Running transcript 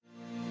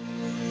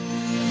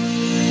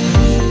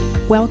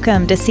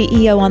Welcome to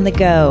CEO on the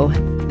Go,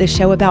 the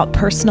show about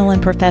personal and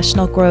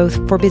professional growth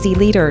for busy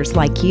leaders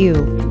like you.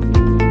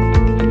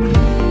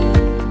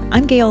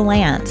 I'm Gail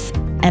Lance,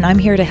 and I'm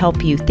here to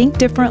help you think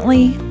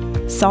differently,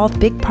 solve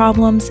big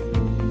problems,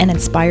 and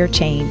inspire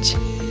change.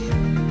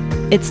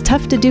 It's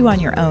tough to do on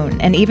your own,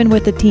 and even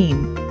with a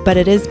team, but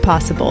it is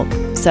possible.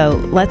 So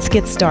let's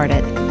get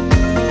started.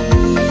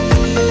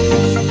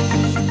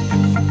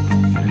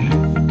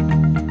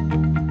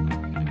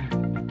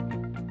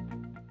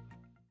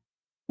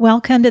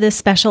 Welcome to this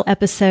special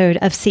episode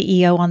of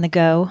CEO on the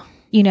Go.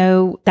 You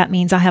know, that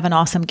means I have an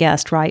awesome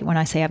guest, right? When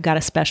I say I've got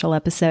a special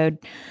episode.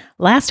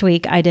 Last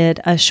week, I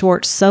did a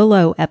short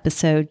solo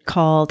episode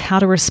called How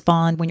to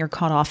Respond When You're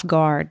Caught Off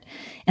Guard.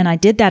 And I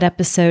did that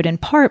episode in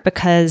part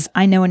because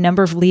I know a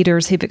number of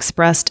leaders who've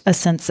expressed a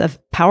sense of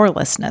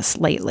powerlessness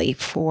lately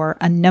for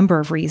a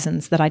number of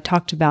reasons that I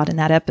talked about in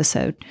that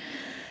episode.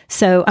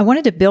 So I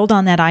wanted to build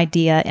on that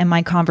idea in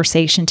my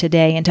conversation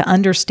today and to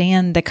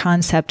understand the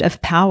concept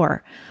of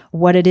power,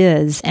 what it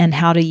is and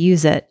how to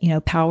use it. You know,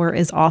 power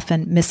is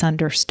often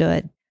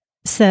misunderstood.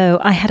 So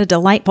I had a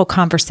delightful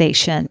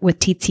conversation with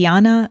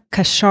Tiziana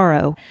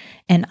Casciaro,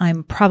 and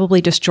I'm probably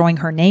destroying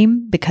her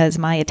name because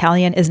my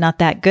Italian is not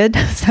that good.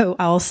 So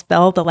I'll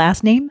spell the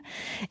last name.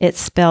 It's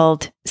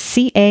spelled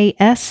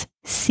Casciaro,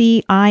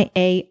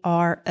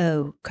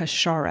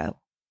 Casciaro.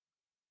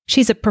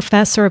 She's a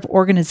professor of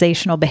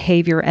organizational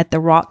behavior at the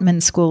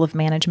Rotman School of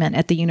Management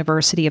at the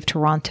University of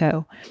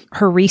Toronto.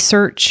 Her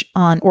research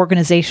on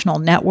organizational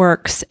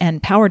networks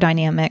and power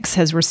dynamics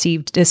has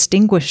received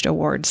distinguished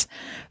awards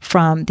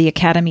from the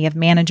Academy of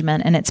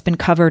Management, and it's been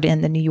covered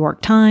in the New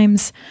York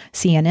Times,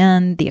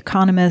 CNN, The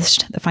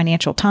Economist, the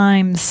Financial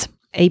Times,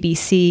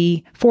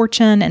 ABC,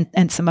 Fortune,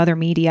 and some other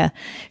media.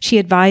 She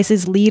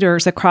advises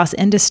leaders across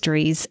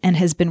industries and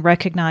has been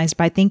recognized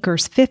by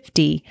Thinkers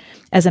 50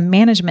 as a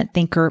management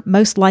thinker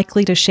most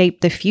likely to shape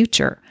the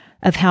future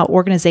of how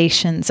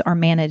organizations are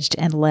managed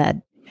and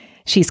led.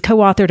 She's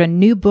co-authored a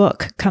new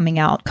book coming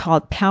out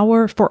called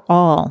Power for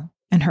All,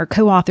 and her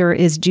co-author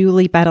is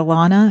Julie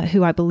Battilana,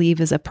 who I believe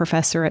is a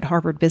professor at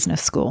Harvard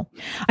Business School.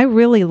 I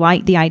really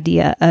like the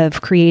idea of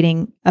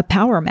creating a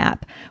power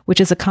map, which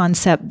is a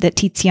concept that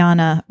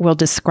Tiziana will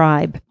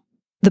describe.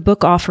 The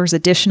book offers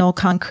additional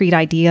concrete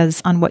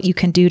ideas on what you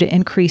can do to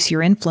increase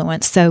your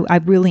influence, so I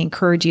really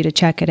encourage you to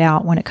check it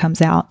out when it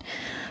comes out,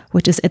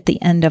 which is at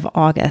the end of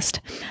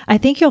August. I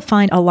think you'll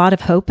find a lot of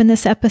hope in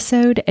this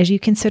episode as you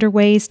consider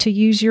ways to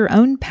use your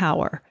own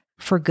power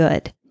for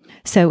good.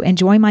 So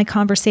enjoy my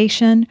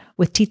conversation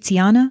with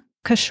Tiziana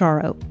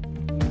Casciaro.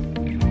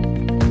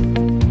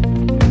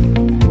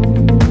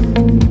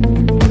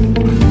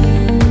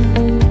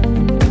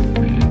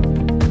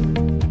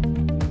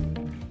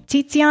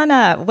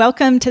 Tiziana,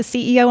 welcome to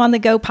CEO on the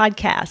Go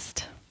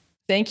podcast.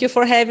 Thank you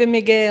for having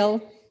me,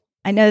 Gail.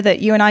 I know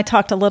that you and I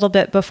talked a little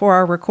bit before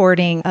our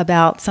recording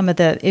about some of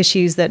the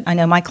issues that I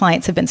know my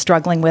clients have been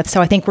struggling with.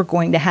 So I think we're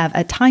going to have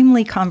a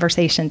timely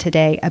conversation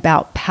today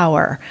about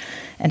power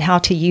and how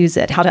to use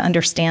it, how to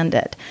understand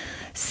it.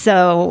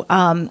 So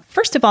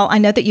first of all, I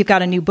know that you've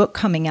got a new book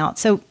coming out.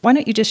 So why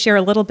don't you just share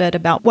a little bit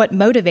about what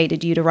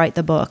motivated you to write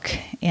the book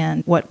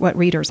and what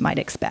readers might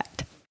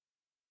expect?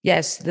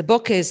 Yes, the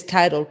book is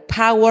titled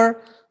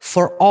Power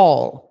for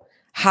All,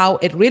 How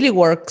It Really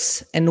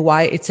Works and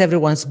Why It's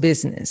Everyone's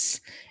Business.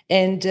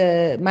 And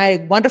my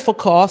wonderful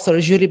co-author,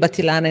 Julie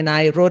Battilana, and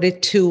I wrote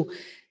it to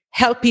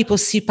help people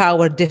see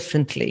power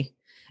differently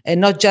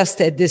and not just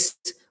at this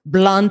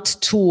blunt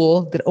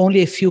tool that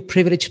only a few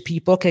privileged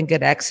people can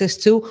get access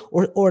to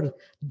or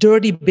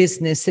dirty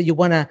business that you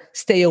want to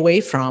stay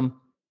away from,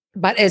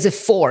 but as a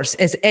force,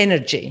 as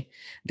energy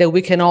that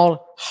we can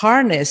all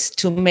harness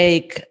to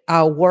make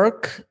our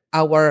work,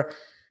 our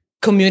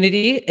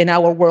community, and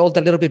our world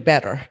a little bit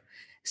better.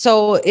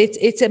 So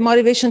it's a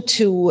motivation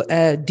to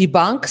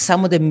debunk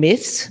some of the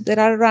myths that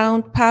are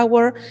around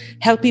power,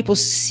 help people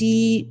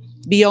see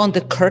beyond the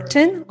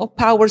curtain of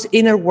power's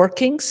inner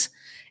workings.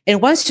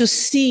 And once you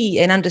see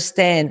and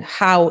understand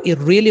how it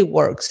really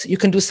works, you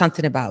can do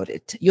something about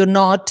it. You're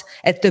not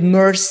at the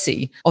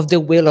mercy of the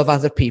will of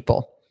other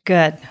people.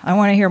 Good. I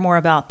want to hear more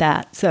about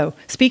that. So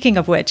speaking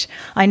of which,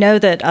 I know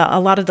that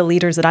a lot of the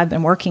leaders that I've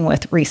been working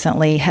with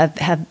recently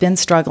have been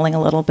struggling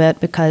a little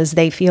bit because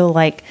they feel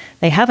like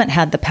they haven't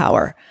had the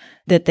power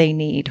that they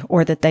need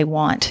or that they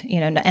want, you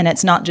know, and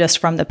it's not just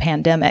from the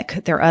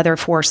pandemic. There are other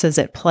forces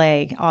at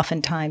play.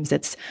 Oftentimes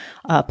it's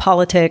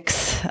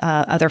politics,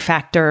 other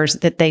factors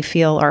that they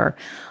feel are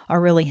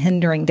really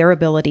hindering their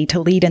ability to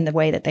lead in the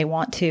way that they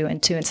want to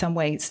and to, in some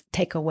ways,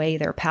 take away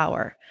their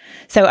power.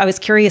 So I was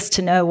curious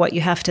to know what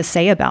you have to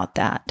say about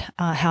that,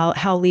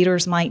 how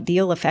leaders might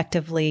deal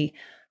effectively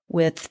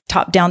with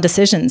top-down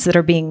decisions that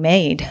are being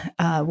made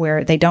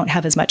where they don't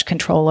have as much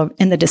control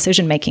in the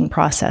decision-making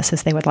process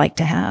as they would like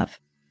to have.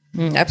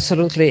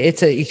 Absolutely.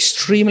 It's an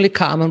extremely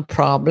common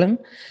problem.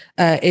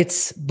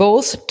 It's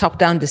both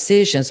top-down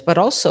decisions, but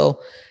also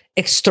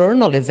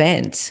external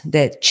events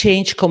that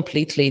change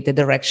completely the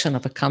direction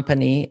of a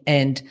company.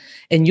 And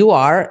you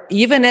are,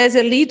 even as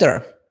a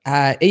leader,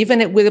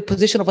 even with a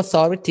position of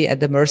authority at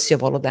the mercy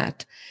of all of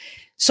that.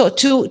 So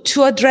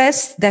to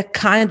address that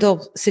kind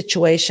of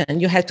situation,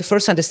 you have to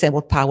first understand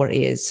what power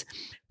is.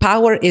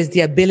 Power is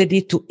the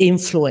ability to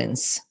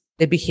influence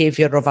the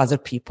behavior of other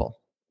people.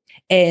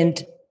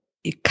 And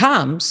it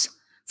comes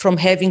from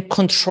having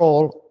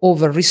control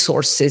over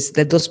resources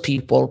that those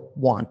people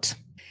want.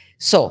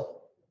 So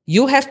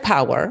you have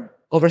power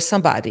over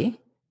somebody,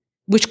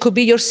 which could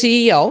be your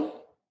CEO,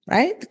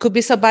 right? It could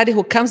be somebody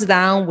who comes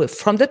down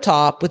from the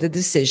top with a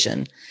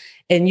decision,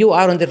 and you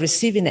are on the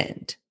receiving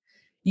end.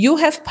 You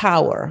have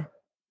power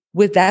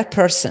with that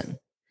person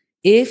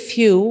if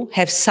you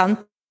have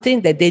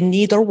something that they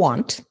need or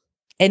want,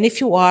 and if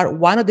you are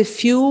one of the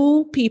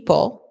few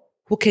people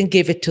who can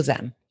give it to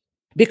them.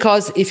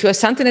 Because if you have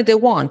something that they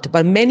want,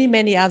 but many,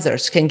 many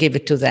others can give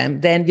it to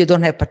them, then you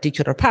don't have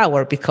particular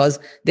power because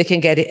they can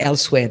get it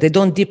elsewhere. They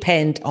don't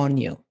depend on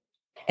you.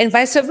 And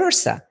vice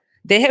versa.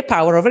 They have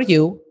power over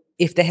you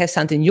if they have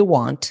something you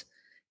want,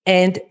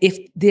 and if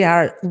they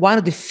are one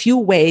of the few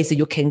ways that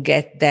you can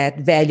get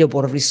that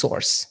valuable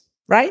resource,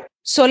 right?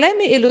 So let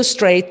me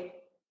illustrate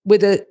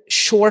with a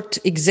short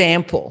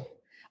example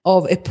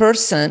of a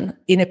person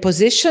in a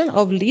position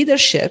of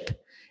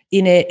leadership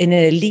in an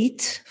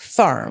elite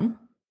firm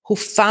who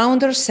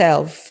found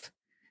herself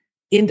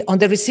on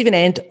the receiving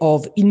end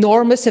of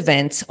enormous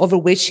events over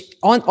which,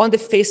 on the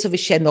face of it,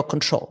 she had no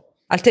control.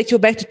 I'll take you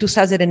back to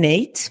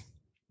 2008,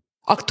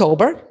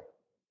 October.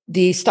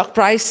 The stock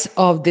price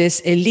of this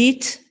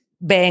elite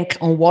bank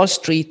on Wall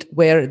Street,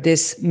 where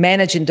this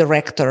managing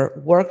director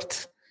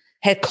worked,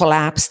 had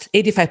collapsed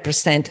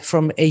 85%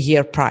 from a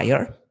year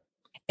prior.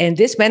 And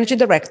this managing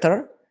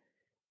director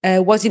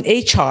was in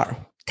HR,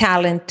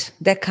 talent,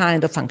 that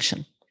kind of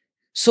function.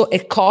 So a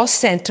cost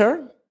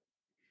center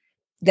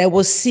that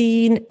was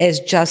seen as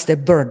just a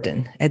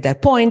burden at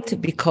that point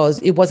because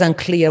it was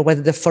unclear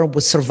whether the firm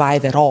would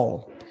survive at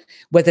all,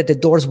 whether the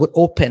doors would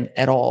open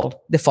at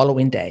all the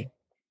following day.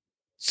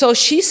 So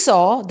she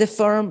saw the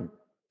firm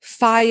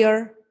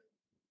fire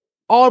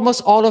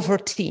almost all of her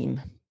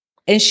team,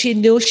 and she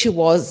knew she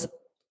was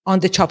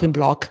on the chopping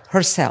block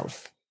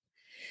herself.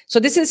 So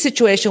this is a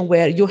situation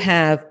where you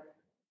have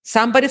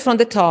somebody from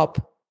the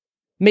top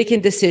making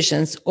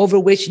decisions over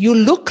which you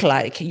look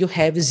like you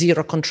have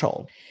zero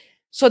control.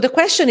 So the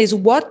question is,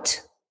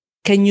 what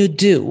can you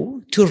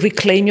do to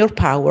reclaim your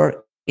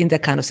power in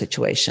that kind of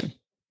situation?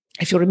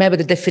 If you remember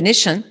the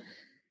definition,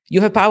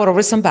 you have power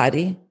over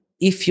somebody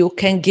if you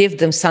can give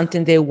them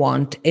something they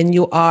want, and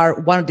you are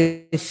one of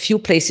the few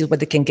places where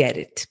they can get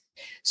it.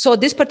 So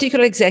this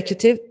particular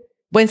executive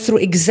went through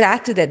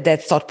exactly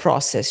that thought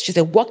process. She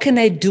said, what can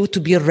I do to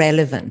be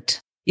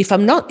relevant? If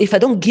I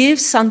don't give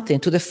something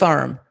to the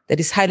firm that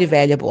is highly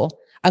valuable,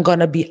 I'm going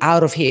to be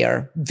out of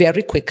here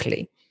very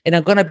quickly. And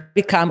I'm going to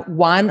become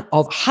one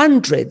of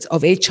hundreds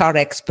of HR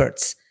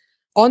experts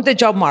on the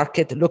job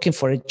market looking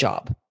for a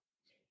job.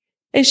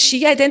 And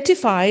she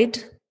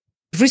identified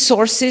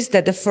resources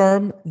that the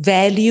firm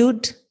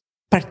valued,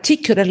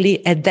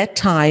 particularly at that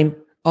time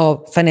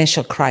of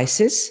financial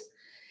crisis.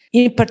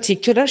 In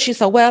particular, she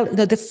thought,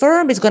 the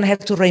firm is going to have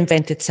to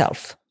reinvent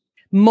itself.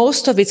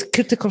 Most of its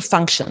critical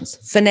functions,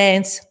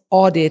 finance,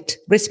 audit,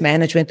 risk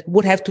management,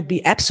 would have to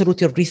be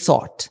absolutely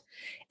rethought.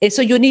 And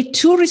so you need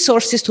two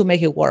resources to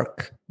make it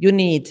work. You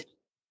need,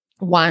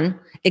 one,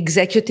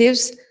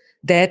 executives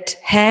that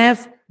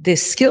have the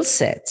skill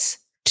sets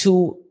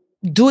to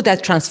do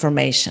that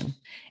transformation.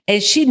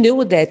 And she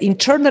knew that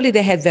internally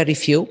they had very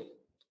few,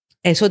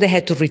 and so they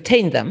had to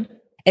retain them.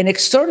 And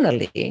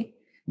externally,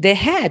 they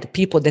had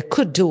people that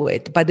could do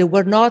it, but they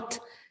were not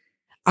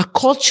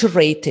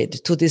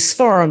acculturated to this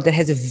firm that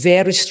has a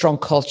very strong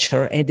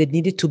culture, and they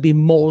needed to be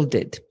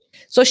molded.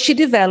 So she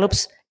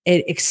develops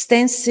an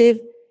extensive,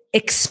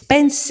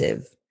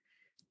 expensive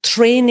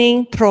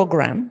training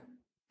program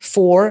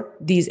for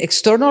these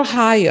external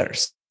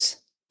hires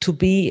to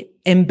be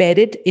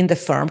embedded in the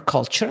firm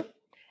culture,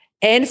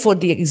 and for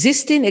the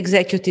existing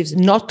executives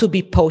not to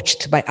be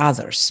poached by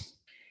others,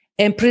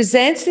 and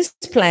presents this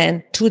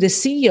plan to the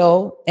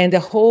CEO and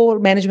the whole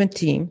management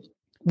team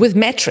with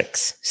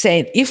metrics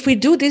saying, if we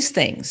do these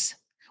things,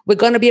 we're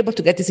going to be able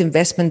to get this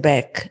investment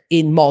back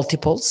in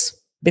multiples,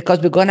 because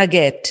we're going to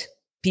get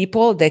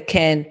people that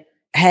can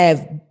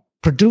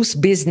produce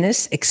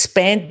business,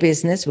 expand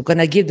business. We're going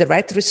to give the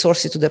right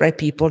resources to the right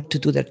people to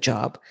do their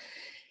job.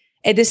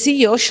 And the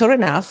CEO, sure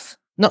enough,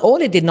 not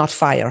only did not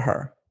fire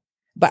her,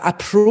 but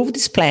approved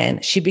this plan.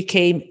 She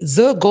became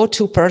the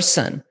go-to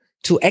person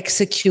to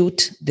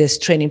execute this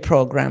training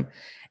program,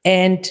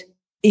 and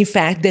in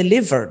fact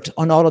delivered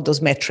on all of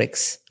those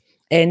metrics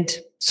and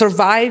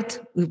survived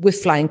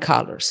with flying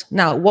colors.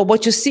 Now,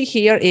 what you see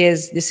here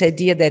is this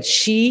idea that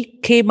she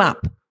came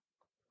up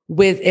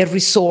with a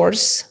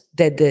resource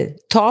that the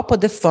top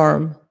of the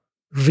firm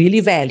really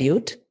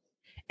valued,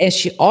 and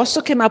she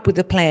also came up with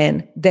a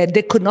plan that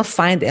they could not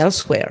find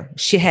elsewhere.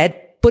 She had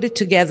put it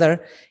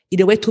together in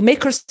a way to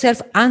make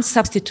herself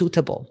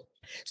unsubstitutable.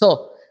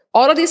 So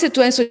all of this is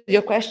to answer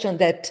your question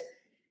that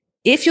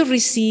if you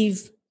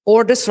receive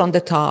orders from the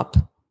top,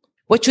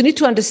 What you need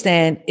to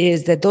understand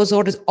is that those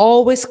orders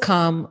always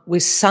come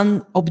with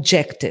some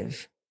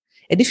objective.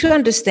 And if you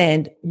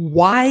understand,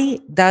 why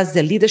does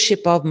the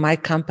leadership of my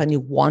company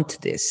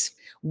want this?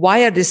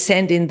 Why are they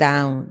sending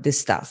down this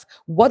stuff?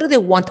 What do they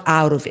want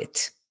out of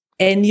it?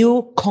 And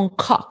you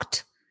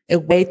concoct a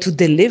way to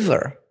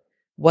deliver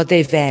what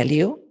they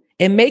value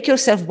and make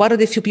yourself one of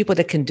the few people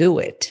that can do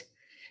it.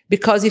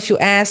 Because if you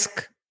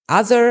ask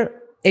other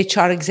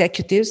HR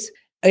executives,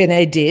 and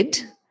I did,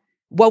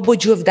 what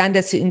would you have done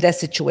in that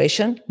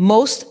situation?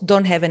 Most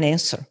don't have an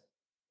answer.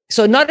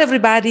 So not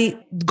everybody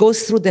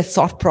goes through the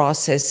thought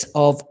process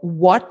of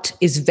what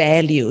is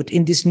valued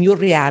in this new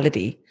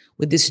reality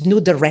with these new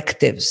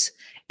directives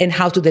and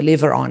how to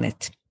deliver on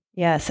it.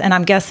 Yes. And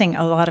I'm guessing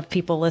a lot of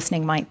people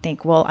listening might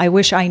think, well, I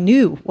wish I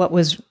knew what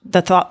was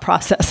the thought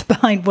process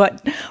behind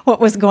what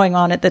was going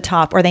on at the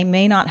top, or they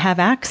may not have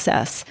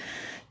access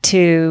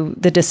to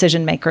the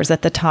decision makers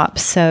at the top.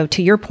 So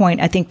to your point,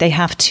 I think they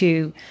have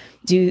to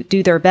do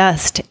their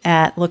best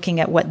at looking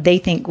at what they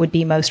think would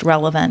be most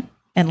relevant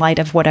in light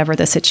of whatever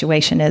the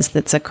situation is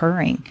that's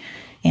occurring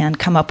and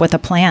come up with a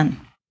plan.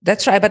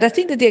 That's right. But I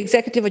think that the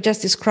executive I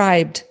just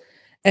described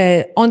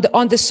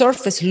on the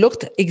surface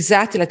looked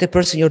exactly like the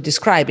person you're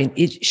describing.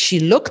 She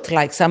looked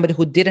like somebody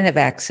who didn't have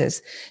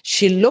access.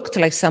 She looked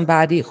like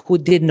somebody who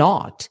did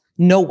not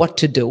know what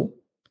to do.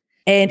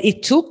 And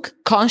it took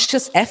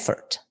conscious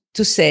effort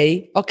to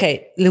say,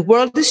 okay, the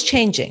world is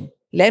changing.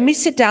 Let me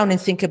sit down and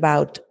think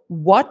about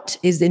what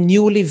is the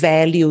newly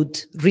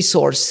valued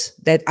resource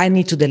that I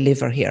need to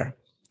deliver here.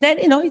 Then,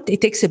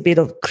 it takes a bit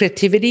of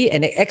creativity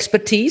and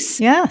expertise.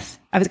 Yes.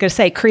 I was going to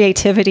say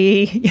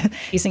creativity,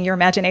 using your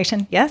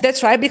imagination. Yes.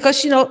 That's right.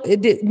 Because,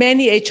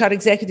 many HR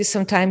executives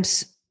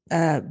sometimes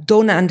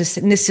don't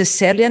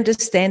necessarily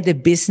understand the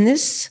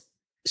business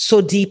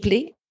so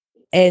deeply.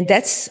 And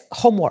that's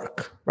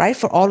homework, right?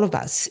 For all of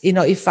us.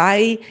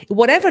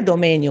 Whatever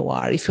domain you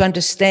are, if you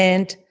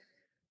understand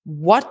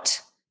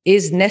what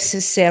is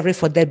necessary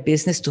for that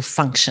business to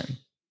function,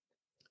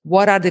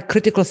 what are the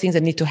critical things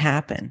that need to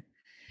happen?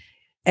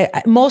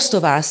 Most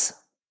of us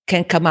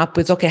can come up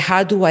with, okay,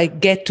 how do I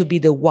get to be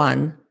the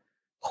one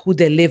who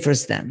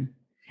delivers them?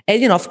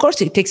 And, of course,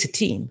 it takes a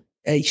team.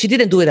 She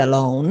didn't do it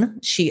alone.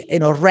 She,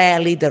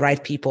 rallied the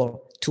right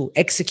people to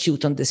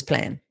execute on this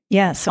plan.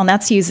 Yes. And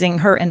that's using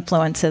her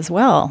influence as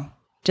well,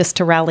 just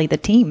to rally the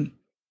team.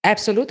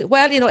 Absolutely.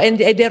 Well, and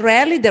they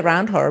rallied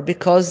around her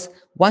because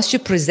once she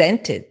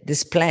presented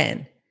this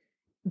plan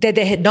that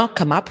they had not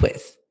come up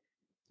with,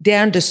 they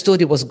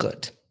understood it was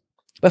good.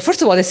 But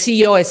first of all, the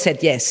CEO has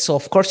said yes. So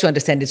of course you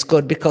understand it's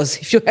good, because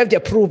if you have the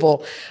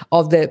approval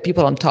of the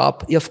people on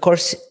top, of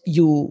course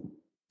you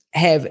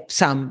have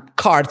some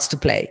cards to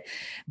play.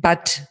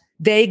 But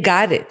they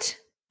got it.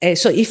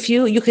 So if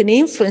you can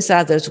influence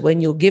others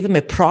when you give them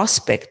a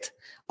prospect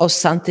of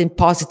something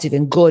positive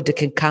and good that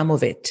can come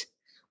of it,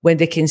 when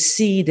they can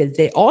see that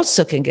they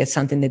also can get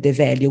something that they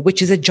value,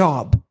 which is a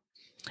job.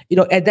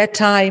 At that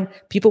time,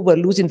 people were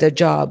losing their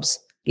jobs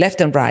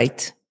left and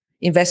right.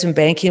 Investment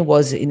banking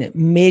was in a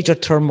major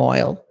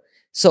turmoil.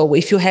 So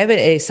if you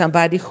have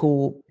somebody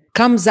who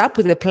comes up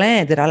with a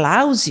plan that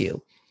allows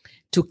you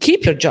to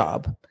keep your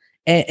job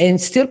and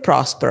still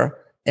prosper,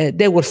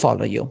 they will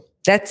follow you.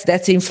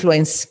 That's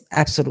influence,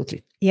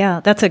 absolutely.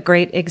 Yeah, that's a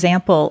great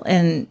example.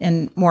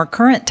 In more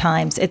current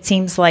times, it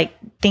seems like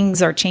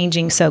things are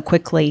changing so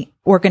quickly.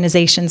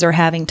 Organizations are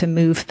having to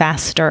move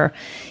faster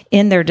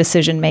in their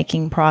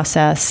decision-making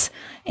process.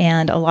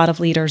 And a lot of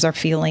leaders are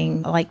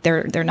feeling like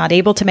they're not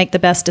able to make the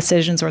best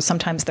decisions, or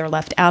sometimes they're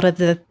left out of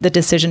the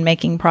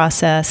decision-making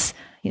process.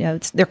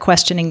 They're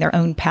questioning their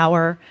own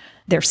power,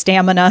 their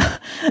stamina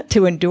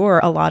to endure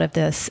a lot of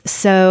this.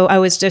 So I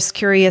was just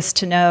curious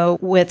to know,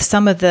 with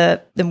some of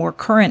the more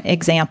current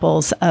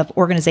examples of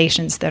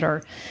organizations that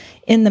are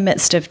in the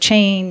midst of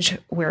change,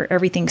 where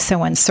everything's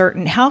so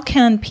uncertain, how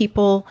can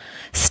people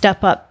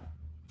step up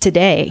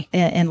today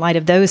in light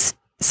of those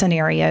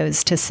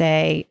scenarios to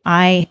say,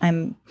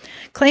 I'm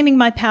claiming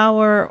my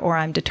power, or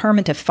I'm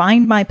determined to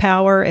find my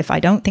power if I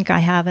don't think I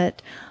have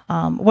it?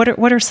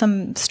 What are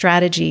some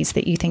strategies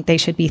that you think they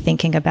should be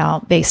thinking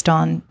about based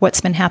on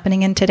what's been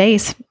happening in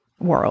today's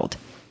world?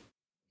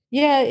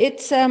 Yeah,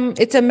 it's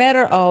a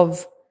matter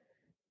of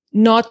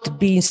not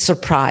being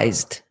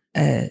surprised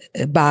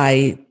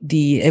by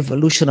the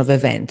evolution of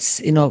events.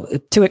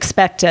 To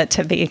expect it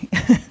to be.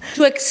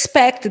 To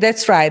expect,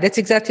 that's right. That's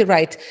exactly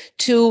right.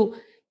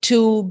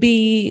 To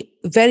be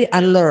very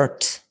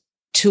alert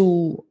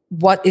to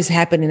what is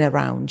happening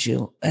around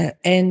you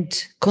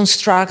and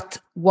construct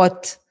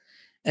what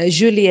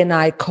Julie and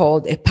I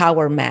called a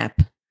power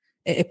map.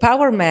 A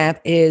power map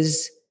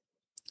is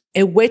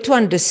a way to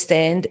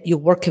understand your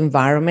work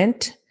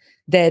environment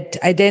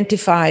that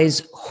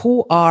identifies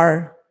who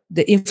are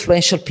the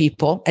influential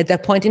people at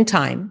that point in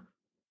time,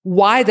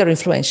 why they're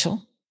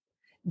influential.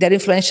 They're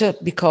influential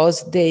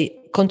because they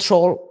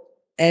control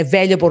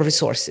valuable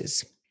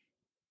resources.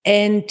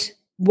 And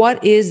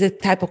what is the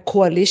type of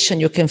coalition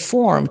you can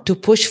form to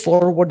push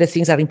forward the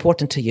things that are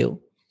important to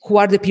you? Who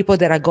are the people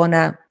that are going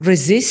to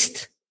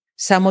resist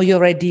some of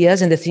your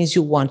ideas and the things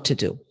you want to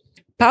do?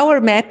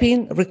 Power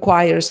mapping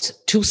requires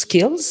two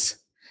skills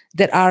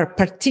that are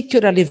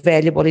particularly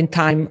valuable in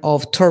time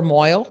of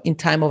turmoil, in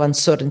time of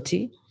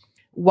uncertainty.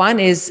 One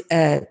is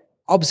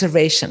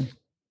observation.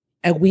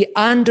 We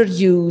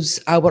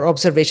underuse our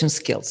observation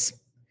skills.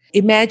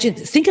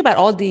 Think about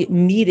all the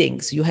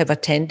meetings you have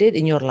attended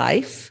in your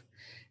life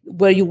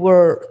where you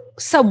were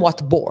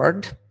somewhat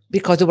bored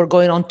because they were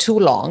going on too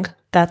long.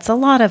 That's a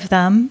lot of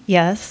them,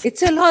 yes.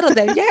 It's a lot of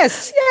them,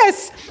 yes.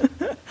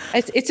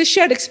 It's a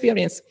shared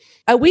experience.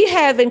 We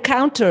have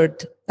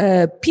encountered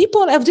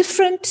people of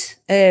different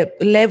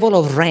level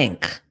of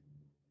rank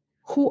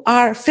who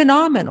are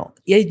phenomenal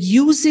at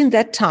using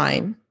that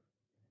time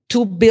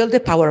to build a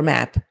power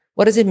map.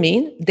 What does it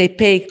mean? They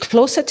pay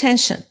close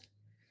attention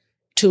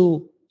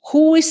to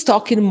who is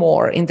talking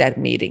more in that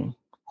meeting.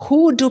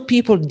 Who do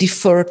people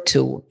defer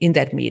to in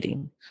that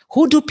meeting?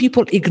 Who do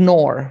people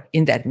ignore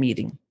in that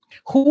meeting?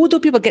 Who do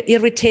people get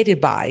irritated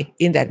by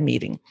in that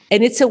meeting?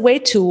 And it's a way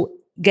to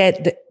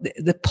get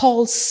the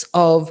pulse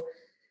of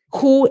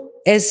who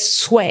has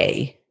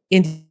sway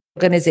in the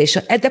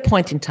organization at that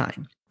point in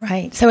time.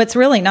 Right. So it's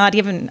really not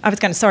even,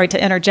 sorry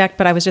to interject,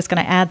 but I was just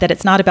going to add that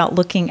it's not about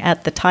looking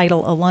at the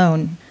title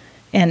alone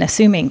and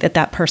assuming that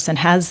that person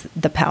has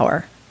the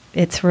power.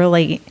 It's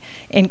really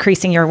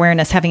increasing your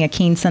awareness, having a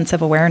keen sense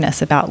of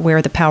awareness about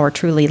where the power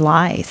truly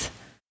lies.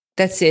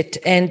 That's it.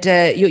 And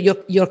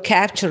you're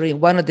capturing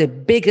one of the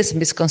biggest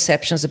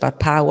misconceptions about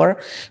power.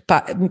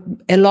 But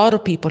a lot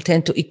of people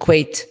tend to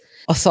equate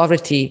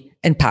authority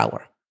and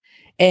power.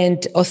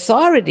 And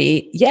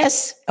authority,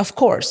 yes, of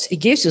course, it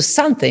gives you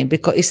something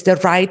because it's the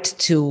right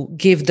to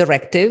give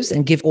directives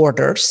and give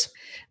orders.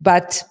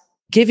 But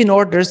giving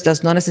orders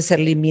does not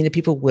necessarily mean that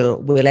people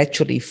will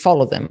actually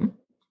follow them.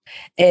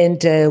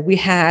 And we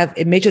have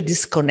a major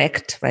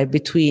disconnect, right,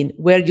 between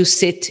where you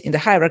sit in the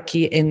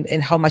hierarchy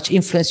and how much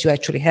influence you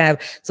actually have.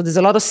 So there's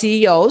a lot of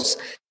CEOs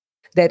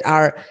that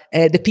are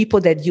the people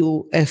that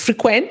you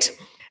frequent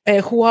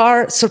who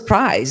are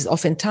surprised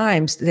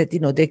oftentimes that,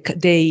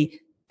 they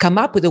come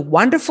up with a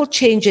wonderful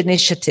change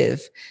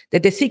initiative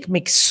that they think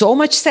makes so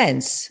much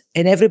sense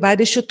and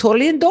everybody should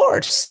totally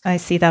endorse. I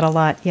see that a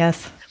lot,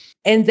 yes.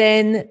 And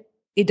then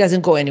it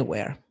doesn't go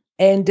anywhere.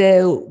 And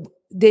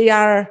they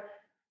are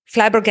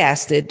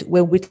flabbergasted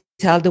when we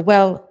tell them,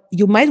 well,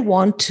 you might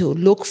want to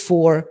look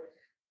for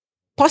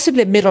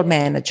possibly a middle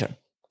manager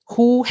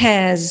who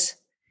has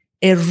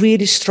a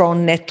really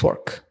strong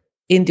network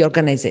in the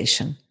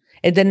organization.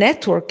 And the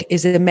network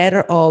is a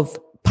matter of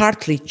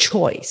partly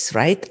choice,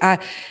 right?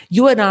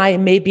 You and I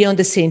may be on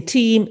the same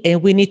team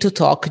and we need to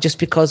talk just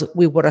because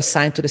we were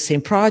assigned to the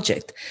same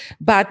project.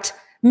 But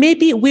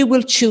maybe we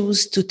will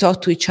choose to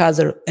talk to each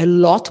other a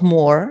lot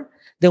more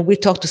than we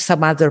talk to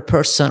some other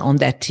person on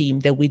that team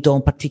that we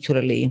don't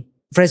particularly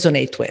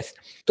resonate with.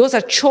 Those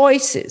are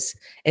choices.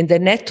 And the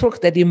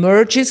network that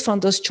emerges from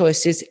those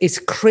choices is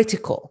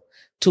critical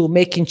to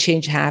making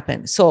change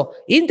happen. So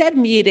in that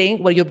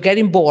meeting where you're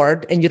getting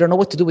bored and you don't know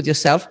what to do with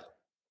yourself,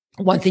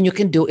 one thing you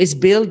can do is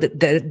build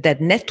that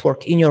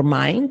network in your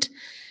mind.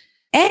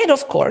 And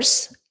of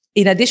course,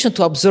 in addition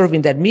to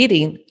observing that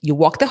meeting, you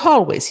walk the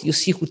hallways, you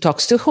see who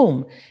talks to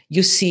whom,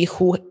 you see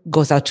who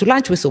goes out to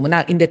lunch with whom.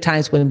 Now, in the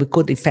times when we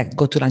could, in fact,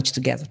 go to lunch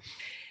together.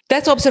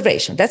 That's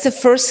observation. That's the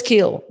first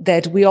skill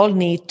that we all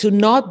need to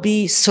not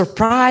be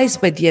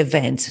surprised by the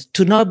event,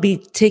 to not be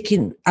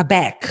taken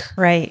aback.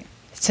 Right.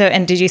 So,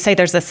 and did you say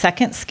there's a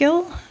second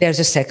skill? There's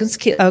a second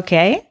skill.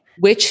 Okay.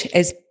 Which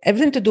has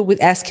everything to do with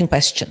asking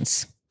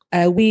questions.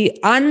 We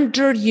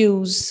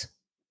underuse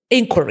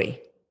inquiry.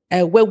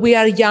 When we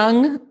are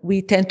young,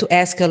 we tend to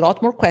ask a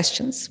lot more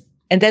questions.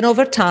 And then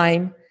over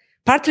time,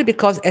 partly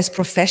because as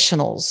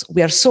professionals,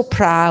 we are so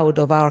proud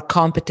of our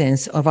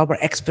competence, of our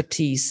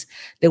expertise,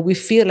 that we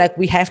feel like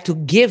we have to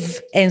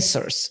give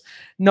answers,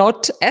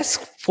 not ask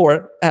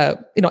for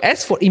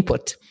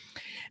input.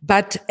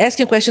 But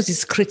asking questions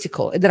is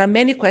critical. There are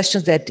many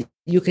questions that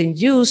you can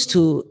use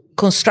to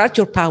construct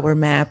your power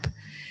map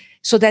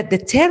so that the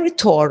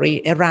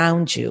territory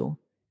around you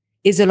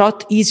is a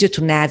lot easier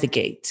to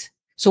navigate.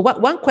 So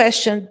one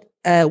question,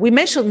 we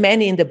mentioned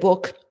many in the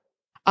book.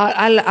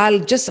 I'll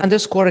just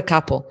underscore a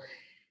couple.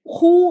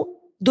 Who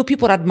do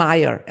people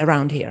admire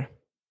around here?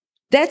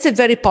 That's a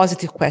very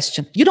positive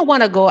question. You don't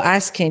want to go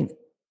asking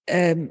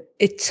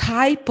a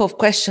type of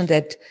question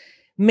that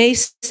may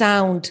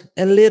sound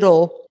a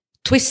little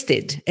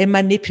twisted and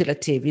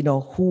manipulative.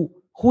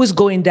 Who's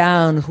going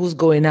down, who's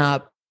going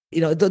up.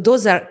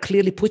 Those are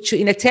clearly put you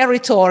in a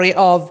territory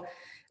of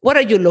what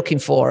are you looking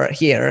for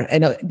here?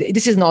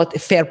 This is not a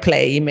fair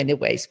play in many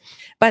ways.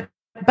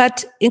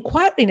 But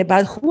inquiring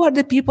about who are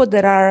the people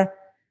that are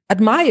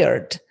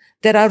admired,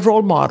 that are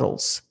role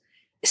models,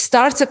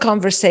 starts a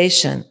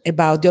conversation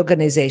about the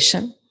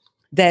organization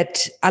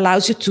that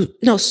allows you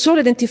to sort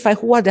of identify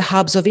who are the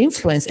hubs of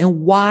influence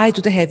and why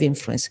do they have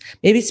influence.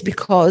 Maybe it's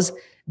because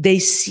they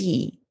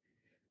see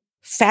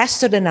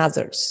faster than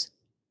others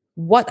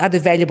what are the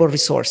valuable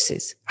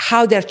resources,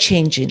 how they're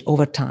changing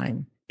over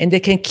time. And they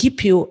can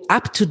keep you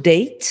up to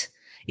date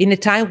in a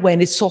time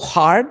when it's so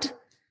hard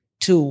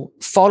to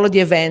follow the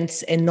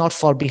events and not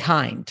fall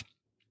behind.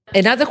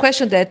 Another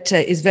question that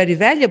is very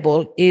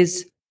valuable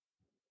is,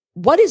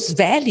 what is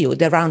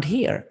valued around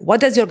here? What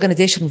does the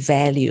organization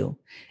value?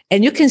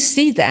 And you can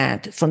see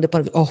that from the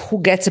point of view,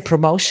 who gets a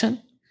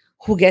promotion,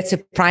 who gets a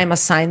prime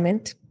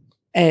assignment,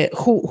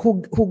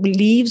 who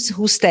leaves,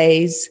 who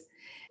stays.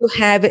 You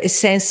have a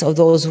sense of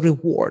those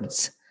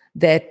rewards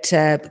that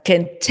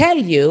can tell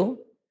you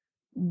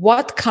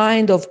what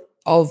kind of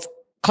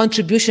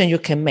contribution you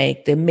can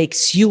make that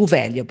makes you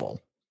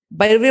valuable.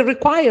 But it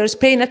requires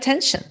paying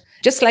attention.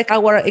 Just like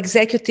our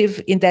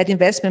executive in that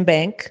investment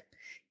bank,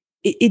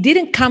 it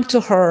didn't come to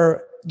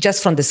her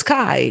just from the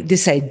sky,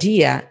 this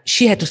idea.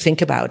 She had to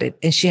think about it,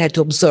 and she had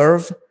to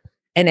observe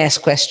and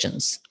ask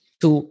questions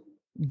to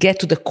get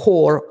to the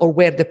core or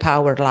where the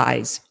power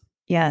lies.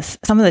 Yes.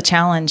 Some of the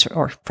challenge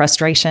or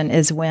frustration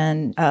is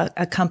when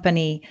a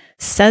company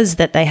says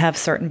that they have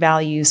certain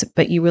values,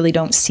 but you really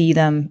don't see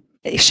them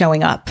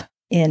showing up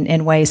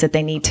in ways that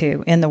they need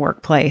to in the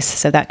workplace.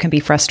 So that can be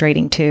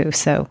frustrating too.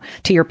 So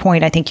to your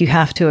point, I think you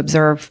have to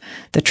observe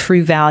the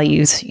true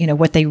values,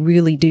 what they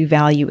really do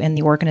value in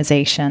the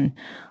organization,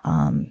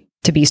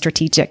 to be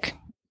strategic.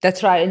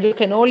 That's right. And you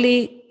can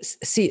only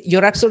see,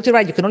 you're absolutely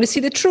right. You can only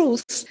see the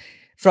truth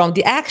from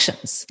the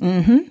actions,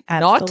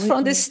 not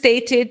from the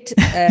stated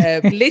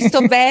list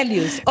of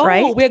values. Oh,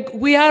 right?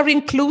 we are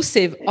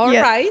inclusive. All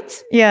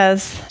right.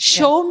 Yes.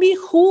 Show me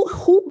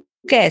who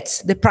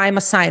gets the prime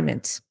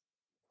assignments.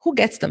 Who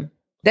gets them?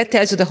 That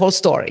tells you the whole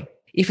story.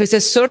 If it's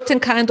a certain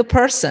kind of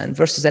person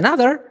versus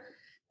another,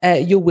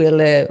 you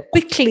will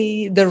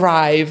quickly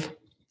derive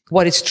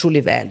what is truly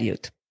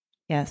valued.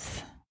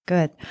 Yes.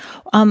 Good.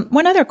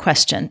 One other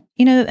question,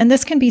 and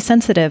this can be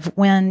sensitive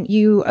when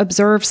you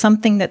observe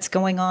something that's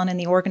going on in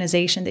the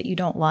organization that you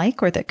don't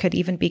like, or that could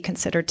even be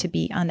considered to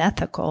be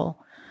unethical.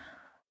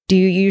 Do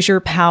you use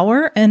your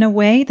power in a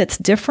way that's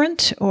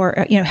different?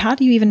 Or, how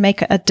do you even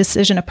make a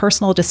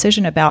personal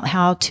decision about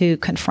how to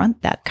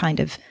confront that kind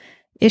of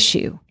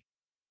issue?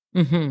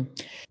 Mm-hmm.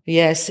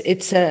 Yes,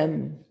 it's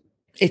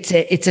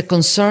a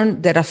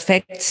concern that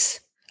affects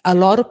a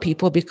lot of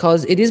people,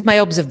 because it is my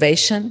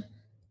observation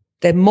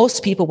that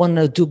most people want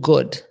to do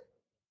good.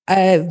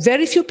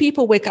 Very few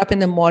people wake up in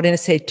the morning and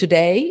say,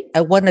 today,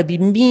 I want to be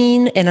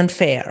mean and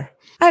unfair.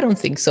 I don't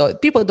think so.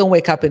 People don't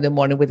wake up in the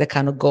morning with that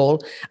kind of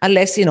goal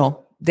unless,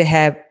 they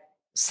have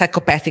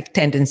psychopathic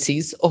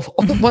tendencies of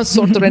one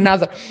sort or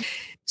another.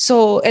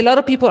 So a lot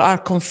of people are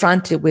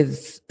confronted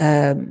with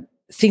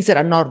things that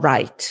are not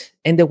right,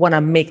 and they want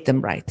to make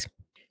them right.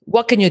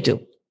 What can you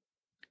do?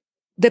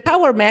 The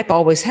power map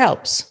always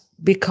helps,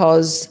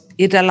 because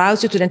it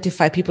allows you to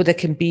identify people that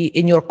can be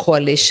in your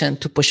coalition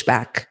to push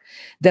back.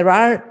 There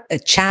are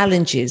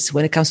challenges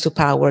when it comes to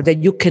power that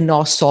you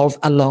cannot solve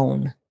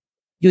alone.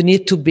 You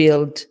need to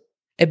build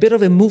a bit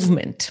of a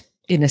movement,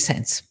 in a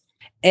sense.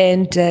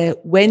 And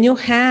when you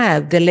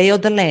have the lay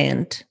of the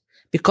land,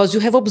 because you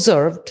have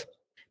observed,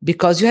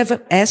 because you have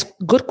asked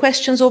good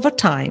questions over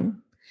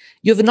time,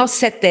 you've not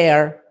sat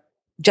there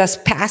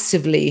just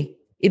passively,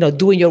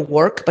 doing your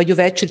work, but you've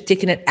actually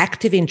taken an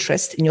active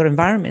interest in your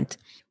environment.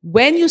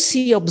 When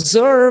you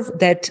observe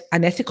that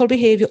unethical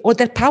behavior or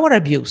that power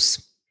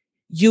abuse,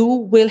 you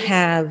will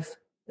have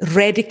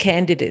ready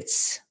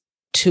candidates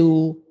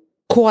to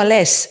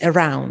coalesce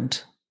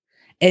around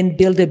and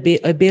build a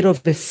bit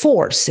of a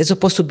force, as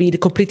opposed to being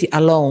completely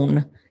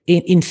alone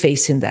in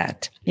facing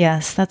that.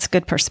 Yes, that's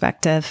good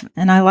perspective.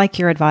 And I like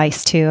your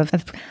advice too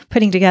of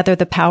putting together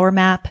the power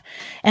map.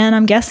 And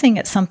I'm guessing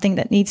it's something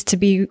that needs to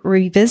be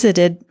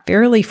revisited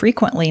fairly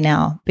frequently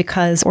now,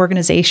 because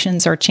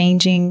organizations are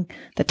changing,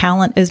 the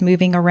talent is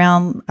moving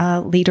around,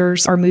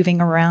 leaders are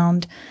moving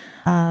around,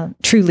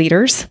 true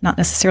leaders, not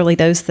necessarily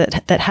those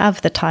that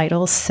have the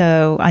titles.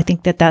 So I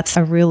think that that's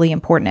a really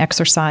important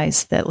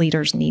exercise that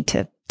leaders need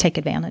to take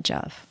advantage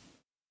of.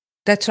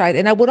 That's right.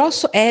 And I would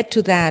also add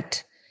to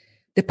that,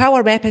 the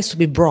power map has to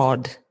be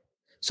broad.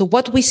 So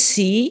what we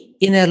see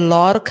in a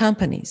lot of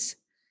companies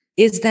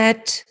is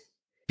that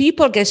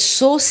people get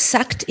so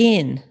sucked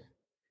in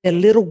a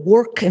little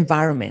work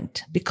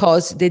environment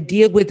because they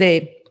deal with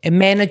a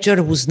manager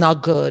who's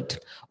not good,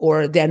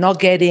 or they're not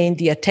getting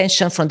the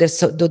attention from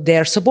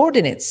their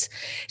subordinates.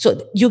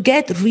 So you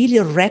get really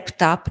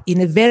wrapped up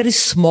in a very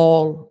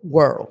small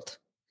world.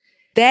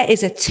 That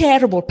is a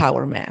terrible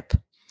power map.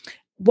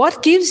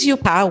 What gives you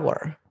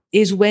power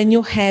is when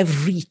you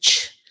have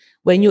reach,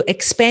 when you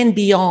expand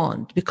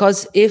beyond.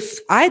 Because if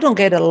I don't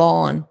get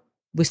along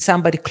with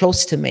somebody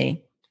close to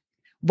me,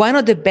 one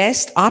of the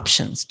best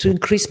options to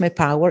increase my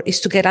power is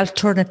to get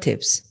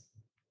alternatives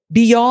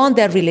beyond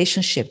that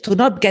relationship, to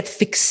not get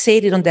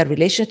fixated on that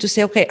relationship, to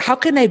say, okay, how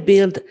can I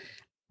build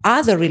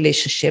other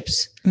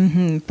relationships?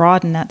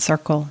 Broaden that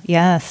circle.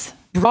 Yes.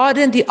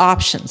 Broaden the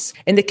options.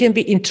 And there can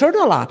be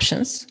internal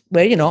options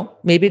where,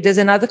 maybe there's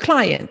another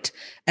client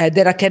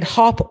that I can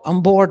hop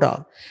on board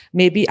of.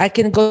 Maybe I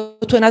can go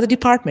to another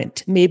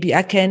department. Maybe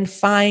I can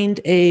find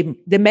the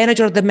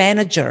manager of the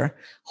manager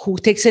who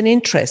takes an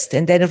interest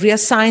and then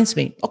reassigns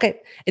me.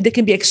 Okay. And there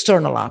can be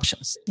external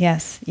options.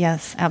 Yes,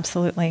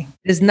 absolutely.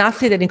 There's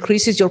nothing that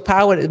increases your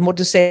power more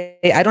to say,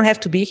 I don't have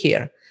to be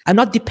here. I'm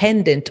not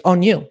dependent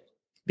on you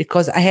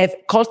because I have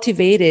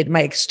cultivated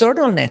my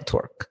external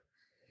network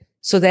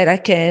so that I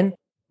can,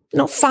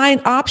 find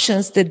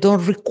options that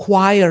don't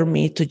require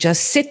me to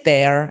just sit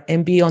there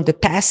and be on the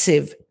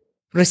passive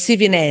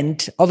receiving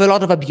end of a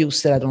lot of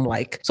abuse that I don't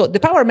like. So the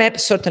power map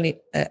certainly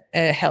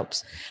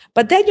helps.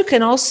 But then you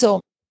can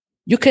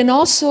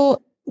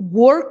also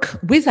work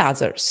with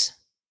others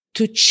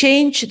to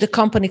change the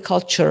company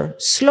culture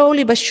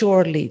slowly but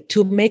surely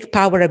to make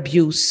power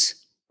abuse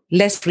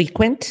less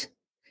frequent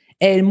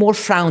and more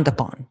frowned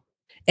upon.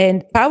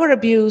 And power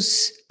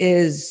abuse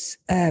has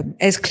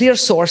clear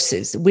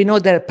sources. We know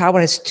that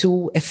power has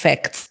two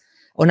effects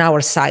on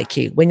our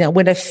psyche.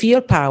 When I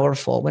feel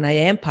powerful, when I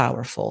am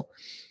powerful,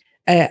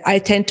 I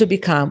tend to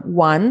become,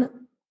 one,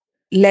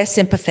 less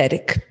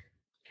empathetic.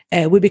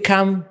 We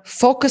become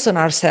focused on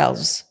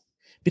ourselves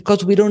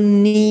because we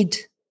don't need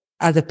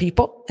other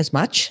people as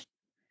much.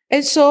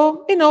 And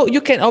so,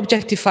 you can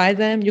objectify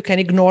them, you can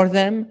ignore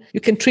them, you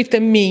can treat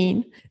them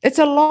mean. It's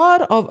a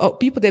lot of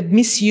people that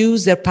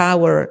misuse their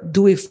power,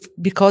 do it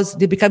because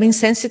they become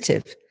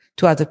insensitive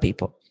to other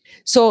people.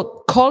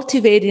 So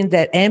cultivating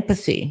that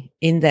empathy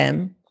in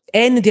them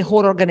and the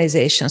whole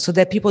organization so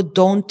that people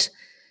don't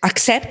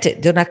accept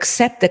it, don't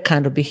accept that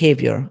kind of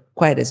behavior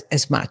quite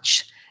as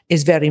much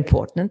is very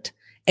important.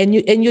 And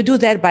you do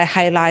that by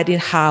highlighting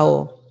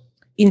how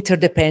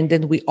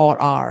interdependent we all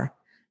are.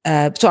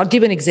 So I'll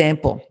give an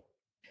example.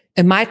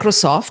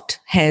 Microsoft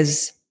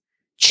has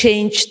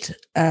changed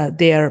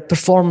their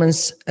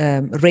performance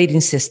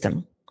rating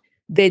system.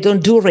 They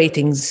don't do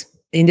ratings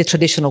in the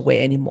traditional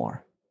way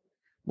anymore.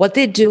 What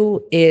they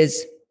do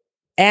is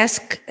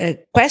ask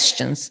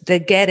questions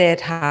that get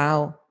at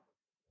how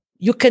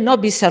you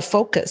cannot be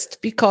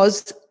self-focused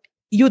because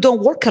you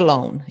don't work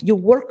alone.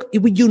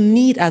 You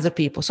need other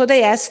people. So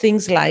they ask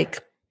things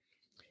like,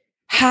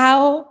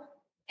 how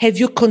have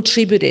you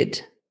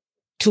contributed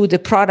to the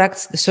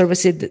products, the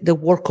services, the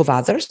work of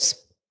others?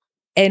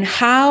 And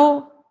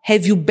how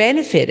have you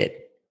benefited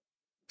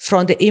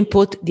from the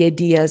input, the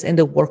ideas, and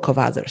the work of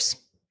others?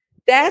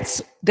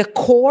 That's the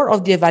core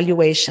of the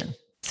evaluation.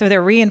 So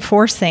they're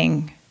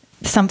reinforcing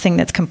something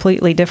that's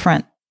completely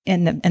different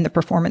in the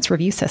performance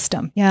review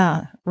system.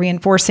 Yeah.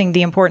 Reinforcing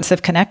the importance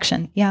of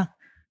connection. Yeah.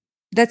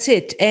 That's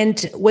it.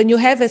 And when you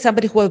have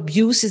somebody who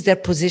abuses their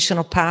position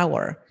of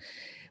power,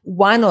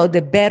 one of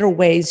the better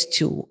ways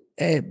to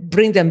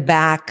bring them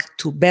back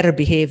to better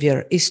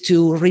behavior is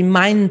to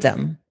remind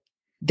them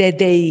that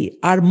they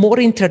are more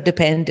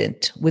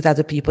interdependent with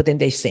other people than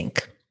they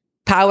think.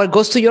 Power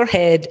goes to your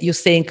head. You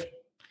think,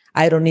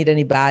 I don't need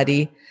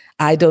anybody.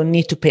 I don't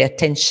need to pay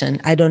attention.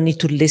 I don't need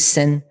to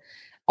listen.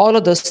 All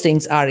of those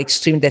things are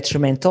extremely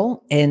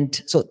detrimental. And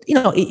so,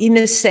 in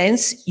a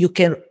sense, you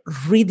can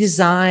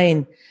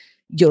redesign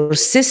your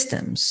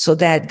systems so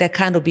that that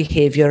kind of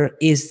behavior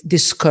is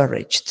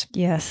discouraged.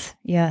 Yes.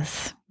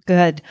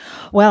 Good.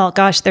 Well,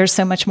 gosh, there's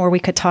so much more we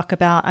could talk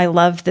about. I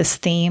love this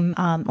theme.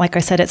 Like I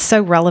said, it's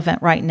so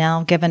relevant right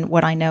now, given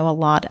what I know a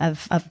lot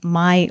of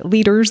my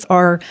leaders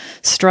are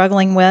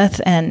struggling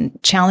with and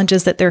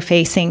challenges that they're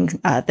facing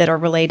that are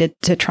related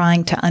to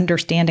trying to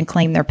understand and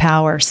claim their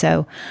power.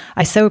 So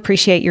I so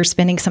appreciate your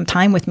spending some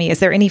time with me. Is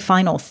there any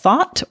final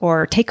thought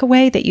or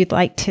takeaway that you'd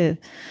like to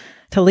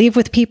leave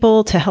with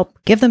people to help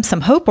give them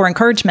some hope or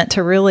encouragement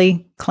to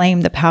really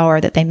claim the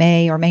power that they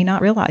may or may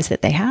not realize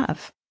that they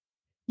have?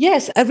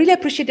 Yes, I really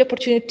appreciate the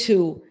opportunity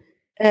to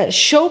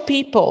show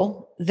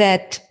people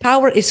that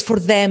power is for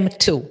them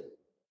too.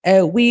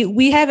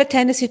 We have a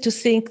tendency to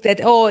think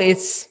that,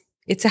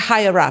 it's a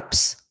higher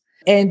ups,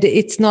 and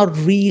it's not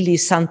really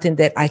something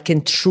that I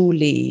can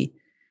truly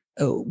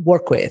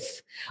work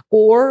with,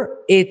 or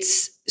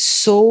it's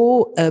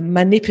so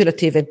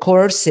manipulative and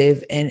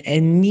coercive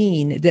and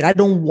mean that I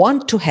don't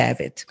want to have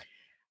it.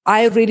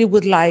 I really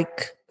would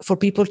like for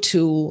people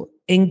to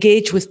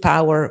engage with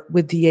power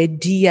with the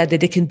idea that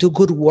they can do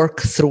good work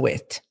through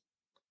it,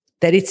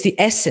 that it's the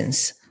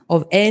essence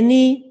of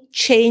any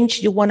change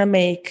you want to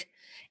make,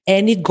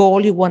 any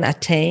goal you want to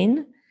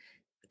attain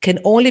can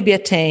only be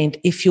attained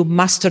if you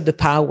master the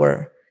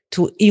power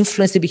to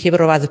influence the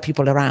behavior of other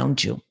people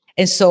around you.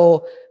 And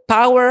so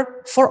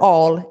power for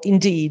all,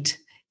 indeed,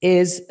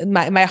 is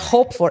my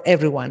hope for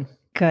everyone.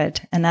 Good.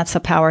 And that's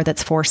a power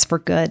that's force for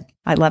good.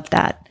 I love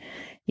that.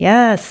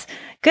 Yes.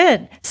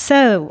 Good.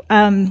 So,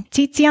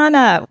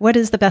 Tiziana, what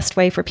is the best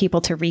way for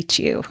people to reach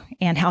you,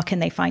 and how can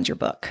they find your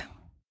book?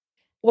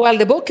 Well,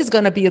 the book is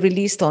going to be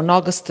released on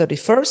August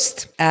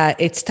 31st.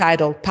 It's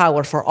titled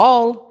Power for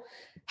All,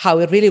 How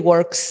It Really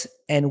Works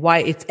and Why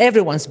It's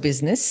Everyone's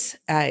Business.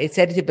 It's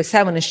edited by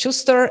Simon &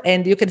 Schuster,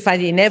 and you can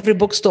find it in every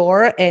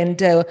bookstore. And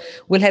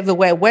we'll have a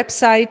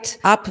website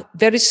up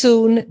very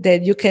soon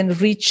that you can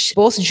reach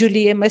both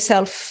Julie and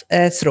myself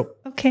through.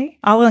 Okay.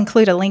 I'll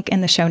include a link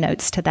in the show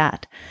notes to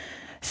that.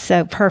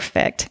 So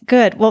perfect.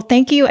 Good. Well,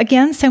 thank you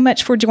again so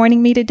much for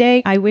joining me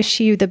today. I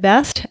wish you the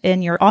best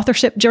in your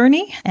authorship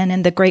journey and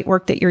in the great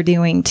work that you're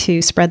doing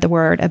to spread the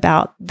word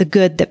about the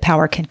good that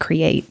power can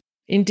create.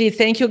 Indeed.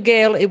 Thank you,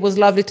 Gail. It was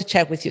lovely to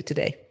chat with you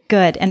today.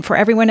 Good. And for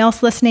everyone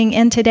else listening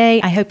in today,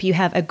 I hope you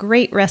have a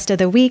great rest of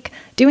the week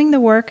doing the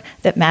work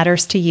that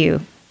matters to you.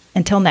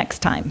 Until next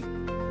time.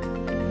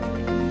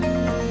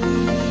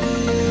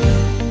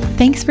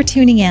 Thanks for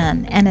tuning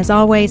in. And as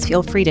always,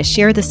 feel free to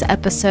share this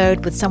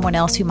episode with someone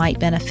else who might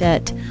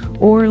benefit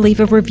or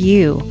leave a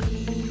review.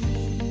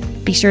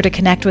 Be sure to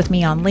connect with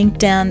me on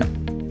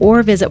LinkedIn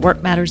or visit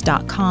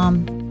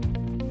workmatters.com.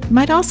 You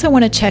might also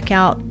want to check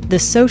out the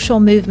Social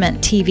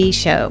Movement TV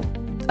show,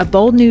 a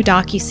bold new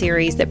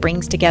docuseries that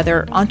brings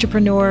together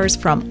entrepreneurs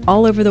from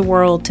all over the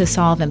world to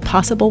solve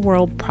impossible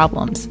world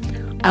problems.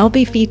 I'll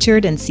be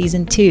featured in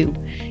season 2,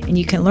 and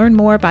you can learn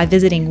more by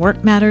visiting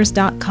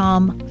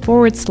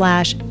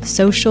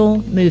workmatters.com/social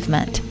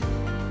movement.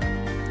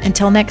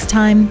 Until next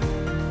time,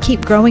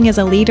 keep growing as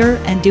a leader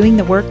and doing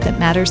the work that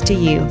matters to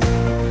you.